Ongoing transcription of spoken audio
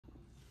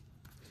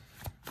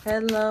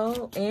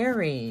Hello,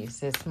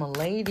 Aries. It's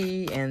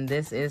Milady, and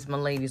this is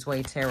Milady's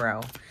Way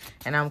Tarot.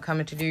 And I'm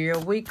coming to do your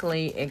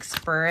weekly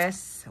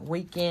express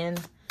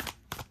weekend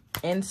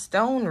in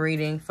stone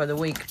reading for the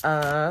week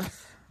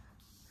of...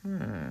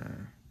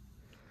 In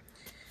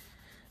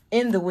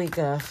the week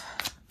of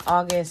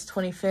August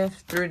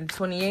 25th through the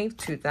 28th,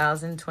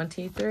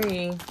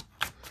 2023.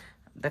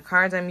 The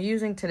cards I'm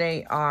using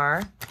today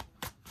are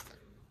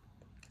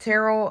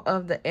Tarot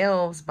of the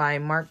Elves by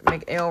Mark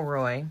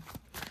McElroy.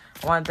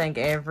 I want to thank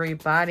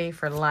everybody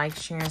for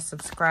sharing,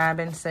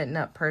 subscribing, setting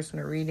up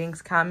personal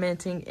readings,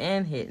 commenting,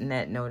 and hitting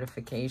that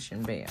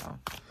notification bell.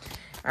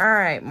 All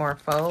right,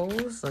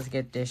 Morphos, let's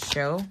get this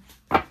show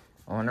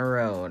on the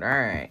road. All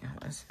right,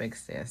 let's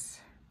fix this.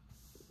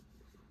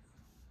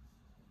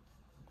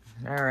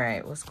 All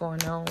right, what's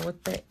going on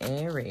with the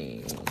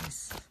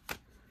Aries?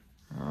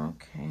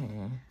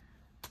 Okay.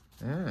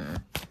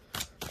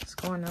 What's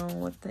going on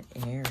with the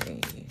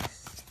Aries?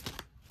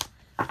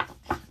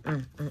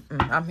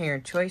 I'm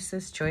hearing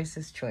choices,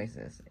 choices,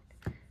 choices.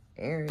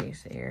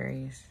 Aries,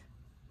 Aries.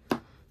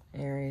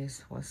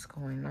 Aries, what's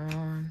going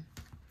on?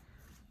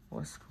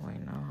 What's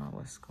going on?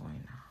 What's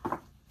going on?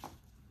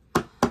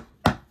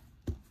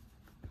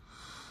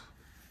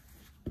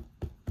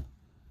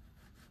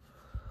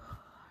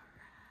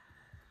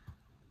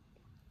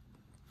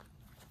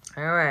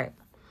 All right.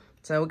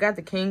 So we got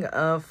the King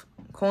of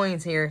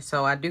Coins here.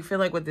 So I do feel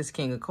like with this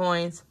King of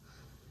Coins,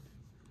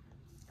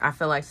 I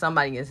feel like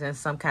somebody is in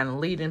some kind of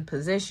leading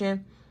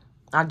position.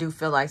 I do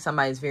feel like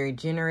somebody's very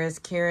generous,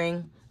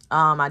 caring.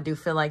 I do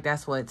feel like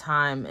that's what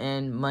time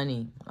and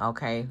money,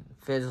 okay?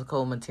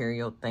 Physical,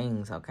 material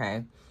things,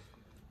 okay?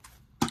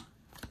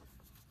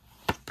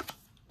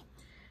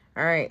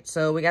 All right,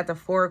 so we got the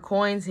 4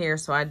 coins here.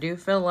 So I do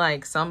feel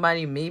like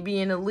somebody may be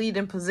in a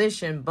leading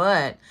position,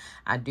 but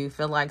I do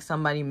feel like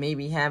somebody may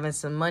be having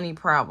some money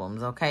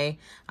problems, okay?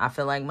 I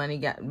feel like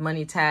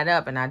money tied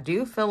up, and I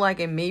do feel like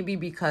it may be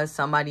because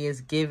somebody is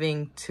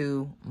giving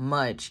too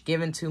much,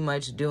 doing too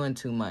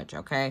much,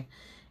 okay?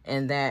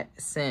 In that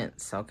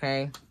sense,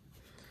 okay?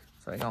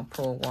 So we're going to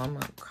pull one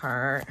more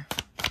card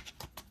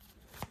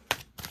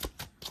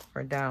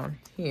for down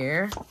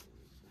here.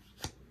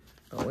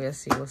 But we'll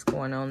see what's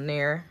going on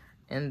there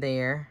and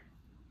there.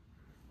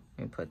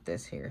 Let me put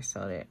this here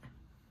so that...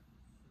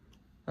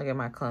 Look at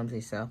my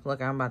clumsy self.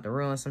 Look, I'm about to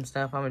ruin some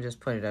stuff. I'm going to just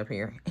put it up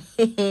here.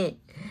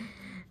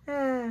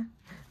 All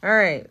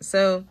right.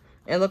 So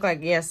it looked like,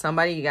 yes,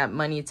 somebody got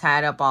money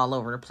tied up all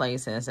over the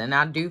places. And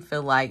I do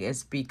feel like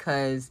it's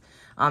because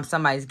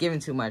somebody's giving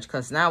too much.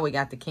 Because now we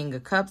got the King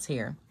of Cups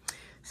here.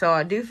 So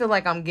I do feel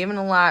like I'm giving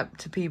a lot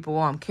to people.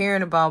 I'm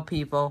caring about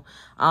people.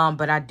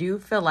 But I do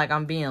feel like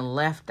I'm being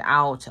left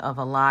out of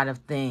a lot of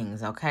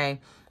things,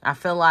 okay? I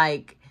feel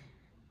like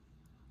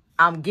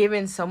I'm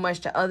giving so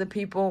much to other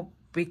people.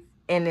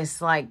 And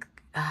it's like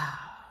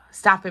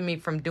stopping me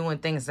from doing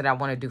things that I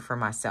want to do for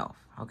myself,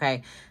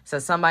 okay? So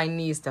somebody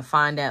needs to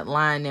find that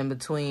line in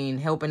between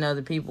helping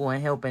other people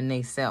and helping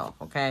themselves,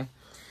 okay?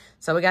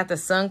 So we got the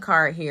Sun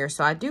card here.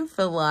 So I do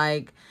feel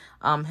like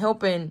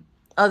helping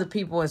other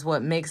people is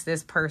what makes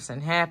this person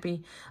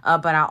happy.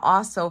 But I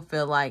also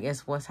feel like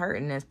it's what's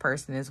hurting this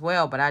person as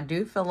well. But I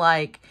do feel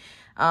like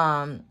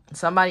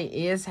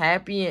somebody is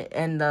happy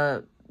in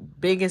the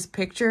biggest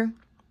picture.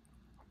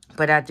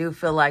 But I do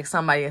feel like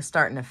somebody is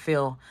starting to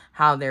feel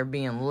how they're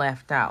being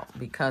left out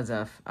because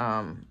of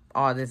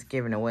all this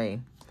giving away.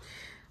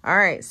 All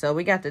right, so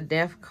we got the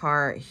Death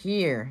card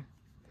here.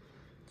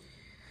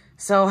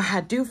 So I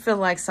do feel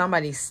like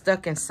somebody's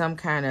stuck in some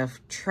kind of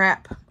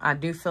trap. I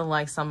do feel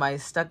like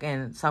somebody's stuck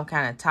in some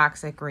kind of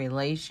toxic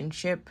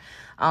relationship.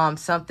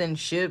 Something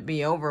should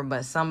be over,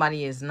 but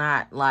somebody is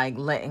not like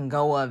letting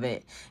go of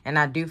it. And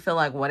I do feel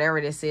like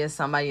whatever this is,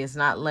 somebody is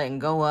not letting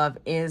go of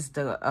is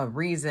the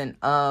reason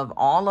of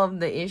all of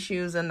the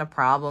issues and the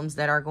problems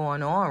that are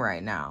going on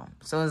right now.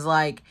 So it's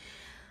like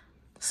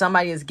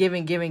somebody is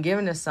giving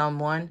to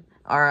someone,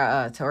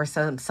 or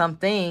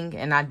something,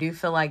 and I do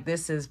feel like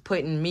this is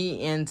putting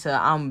me into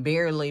I'm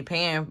barely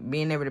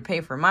being able to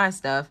pay for my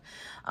stuff,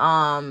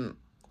 and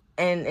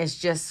it's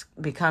just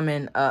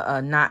becoming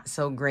a not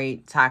so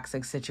great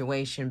toxic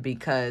situation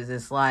because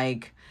it's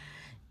like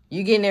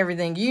you getting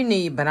everything you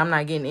need, but I'm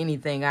not getting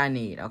anything I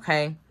need,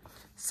 okay?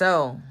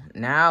 So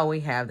now we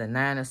have the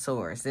 9 of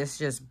Swords. This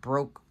just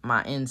broke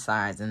my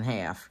insides in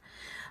half.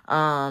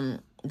 The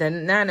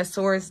 9 of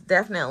Swords,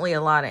 definitely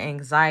a lot of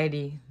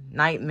anxiety,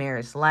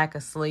 nightmares, lack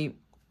of sleep.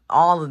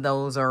 All of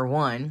those are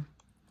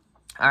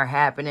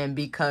happening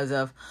because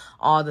of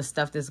all the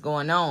stuff that's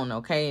going on,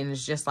 okay? And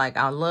it's just like,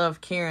 I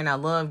love caring, I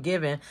love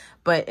giving,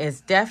 but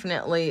it's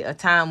definitely a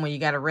time when you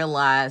got to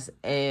realize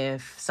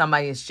if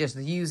somebody is just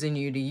using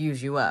you to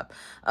use you up,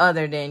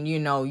 other than,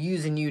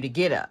 using you to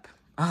get up,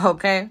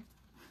 okay?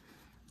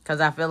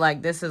 Because I feel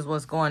like this is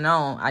what's going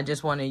on. I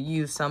just want to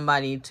use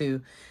somebody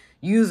to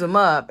use them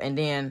up, and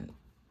then,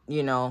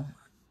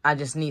 I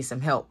just need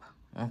some help.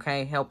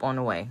 Okay, help on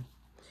the way.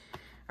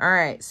 All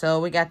right,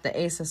 so we got the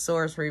Ace of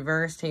Swords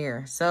reversed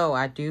here. So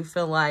I do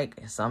feel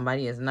like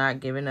somebody is not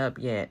giving up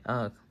yet.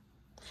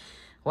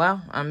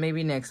 Well,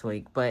 maybe next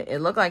week. But it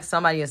looked like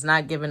somebody is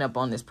not giving up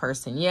on this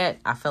person yet.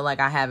 I feel like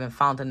I haven't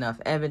found enough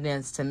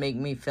evidence to make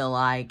me feel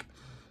like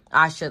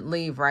I should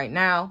leave right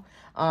now.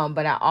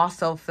 But I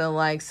also feel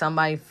like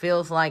somebody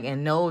feels like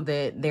and know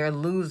that they're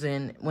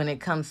losing when it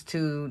comes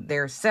to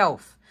their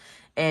self.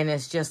 And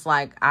it's just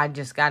like, I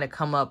just got to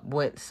come up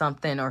with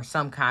something or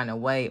some kind of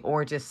way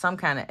or just some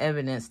kind of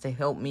evidence to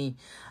help me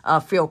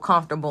feel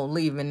comfortable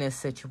leaving this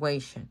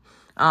situation.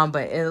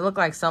 But it looked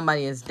like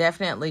somebody is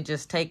definitely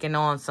just taking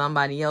on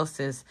somebody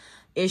else's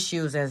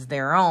issues as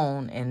their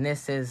own. And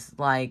this is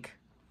like,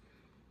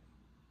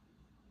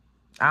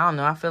 I don't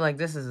know. I feel like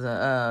this is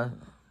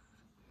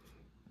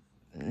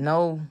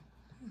no,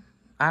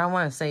 I don't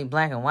want to say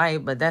black and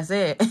white, but that's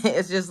it.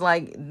 It's just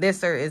like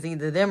this or it's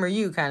either them or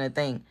you kind of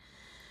thing.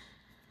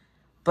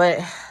 But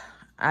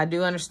I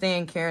do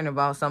understand caring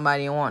about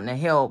somebody and wanting to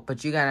help,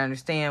 but you got to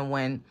understand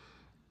when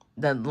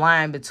the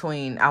line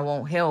between I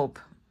won't help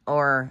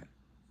or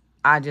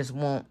I just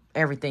want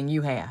everything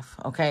you have,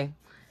 okay?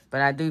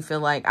 But I do feel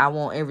like I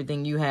want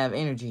everything you have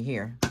energy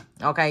here,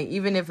 okay?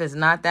 Even if it's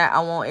not that I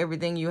want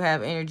everything you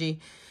have energy,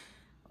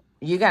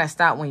 you got to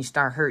stop when you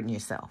start hurting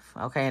yourself,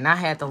 okay? And I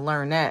had to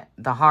learn that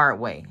the hard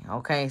way,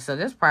 okay? So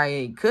this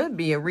probably could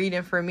be a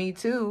reading for me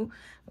too.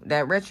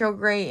 That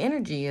retrograde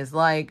energy is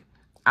like,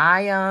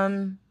 I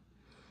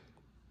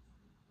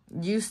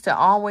used to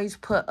always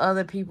put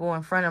other people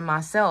in front of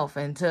myself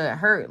until it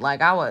hurt.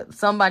 Like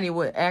somebody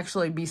would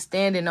actually be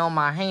standing on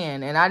my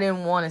hand and I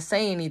didn't want to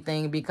say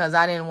anything because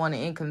I didn't want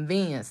to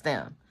inconvenience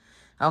them.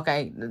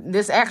 Okay,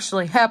 this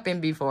actually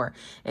happened before.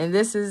 And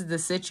this is the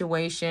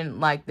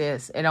situation like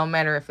this. It don't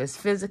matter if it's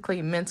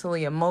physically,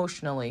 mentally,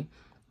 emotionally.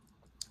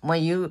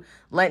 When you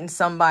letting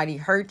somebody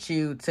hurt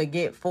you to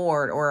get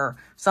forward or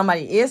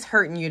somebody is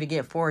hurting you to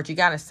get forward, you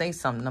got to say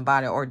something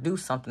about it or do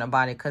something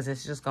about it because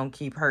it's just going to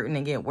keep hurting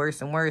and get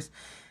worse and worse.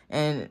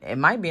 And it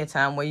might be a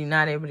time where you're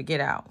not able to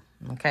get out.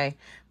 Okay,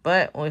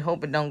 but we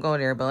hope it don't go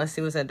there. But let's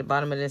see what's at the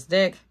bottom of this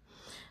deck.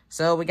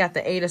 So we got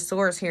the 8 of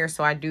Swords here.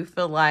 So I do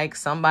feel like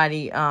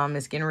somebody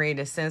is getting ready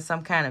to send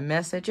some kind of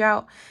message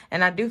out.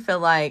 And I do feel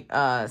like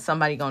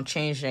somebody going to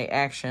change their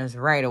actions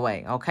right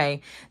away. Okay,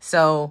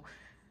 so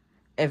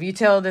if you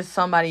tell this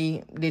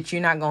somebody that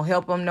you're not going to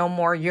help them no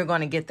more, you're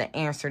going to get the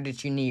answer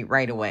that you need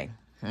right away.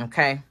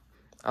 Okay.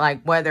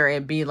 Like whether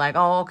it be like,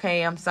 oh,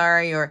 okay, I'm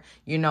sorry. Or,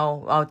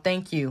 oh,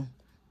 thank you.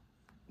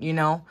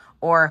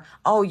 Or,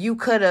 oh, you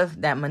could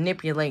have, that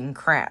manipulating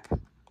crap.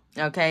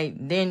 Okay.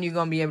 Then you're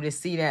going to be able to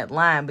see that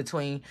line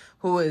between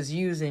who is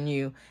using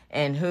you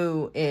and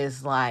who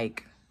is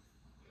like,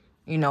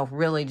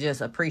 really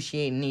just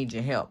appreciate and need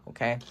your help.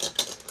 Okay.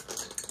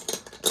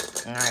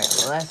 All right.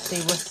 Well, let's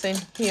see what's in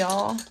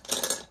here.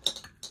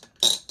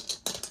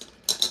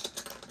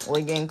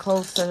 We're getting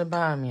close to the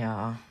bottom,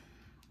 y'all.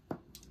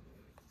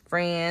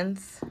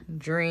 Friends,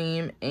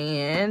 dream,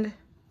 and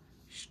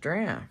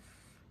strength.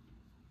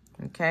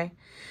 Okay.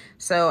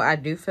 So I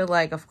do feel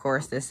like, of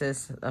course, this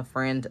is a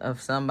friend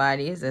of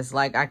somebody's. It's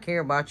like I care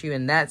about you,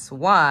 and that's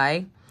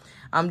why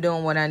I'm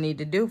doing what I need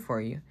to do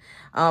for you.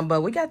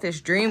 But we got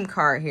this dream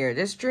card here.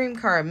 This dream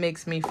card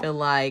makes me feel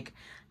like,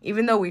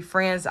 even though we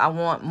friends, I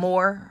want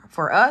more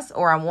for us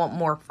or I want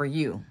more for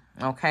you.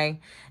 Okay.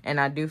 And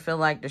I do feel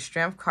like the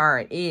strength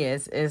card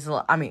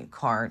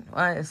card.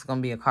 Well, it's going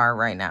to be a card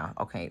right now.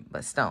 Okay.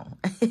 But stone.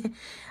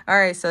 All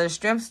right. So the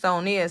strength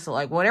stone is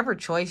like whatever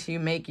choice you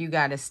make, you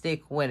got to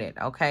stick with it.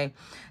 Okay.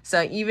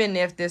 So even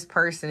if this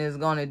person is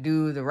going to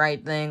do the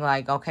right thing,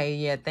 like, okay,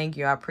 yeah, thank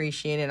you. I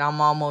appreciate it.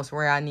 I'm almost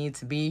where I need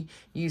to be.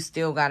 You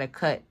still got to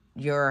cut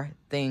your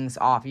things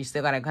off. You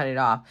still got to cut it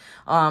off.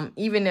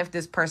 Even if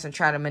this person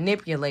try to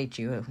manipulate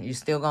you, you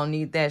still gonna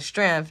need that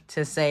strength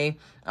to say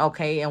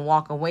okay and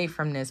walk away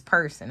from this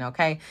person.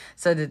 Okay,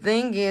 so the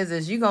thing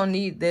is you gonna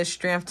need this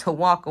strength to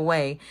walk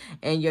away.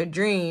 And your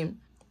dream,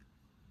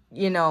 I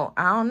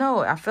don't know,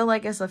 I feel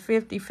like it's a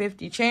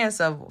 50-50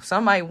 chance of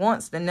somebody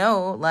wants to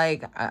know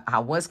like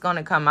what's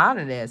gonna come out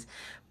of this.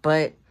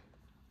 But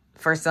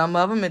for some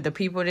of them, the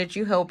people that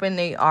you helping,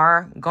 they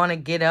are gonna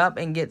get up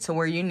and get to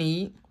where you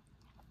need.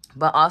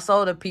 But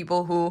also the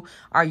people who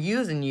are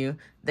using you,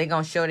 they're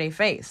going to show their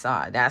face.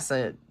 That's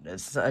a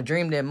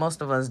dream that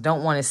most of us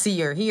don't want to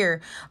see or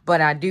hear. But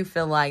I do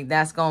feel like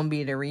that's going to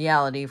be the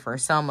reality for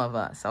some of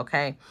us,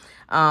 okay?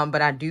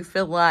 But I do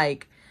feel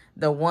like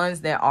the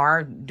ones that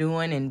are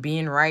doing and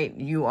being right,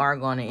 you are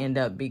going to end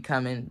up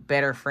becoming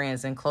better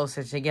friends and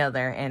closer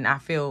together. And I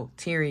feel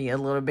teary a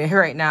little bit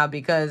right now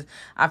because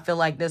I feel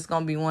like this is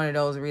going to be one of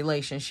those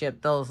relationships,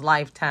 those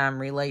lifetime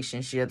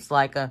relationships,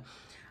 like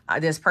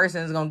this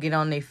person is going to get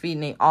on their feet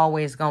and they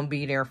always going to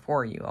be there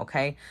for you,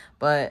 okay?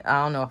 But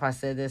I don't know if I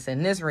said this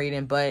in this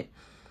reading, but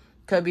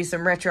could be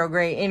some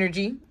retrograde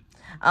energy.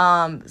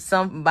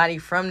 Somebody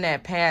from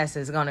that past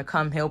is going to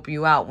come help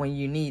you out when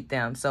you need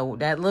them. So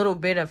that little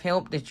bit of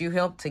help that you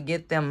help to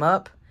get them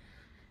up,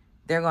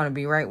 they're going to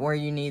be right where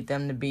you need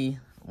them to be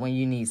when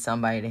you need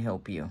somebody to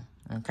help you,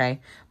 okay?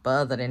 But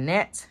other than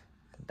that,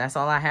 that's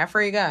all I have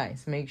for you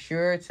guys. Make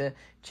sure to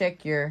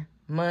check your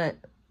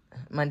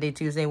Monday,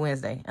 Tuesday,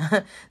 Wednesday.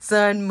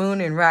 Sun, moon,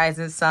 and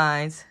rising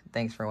signs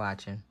Thanks for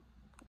watching.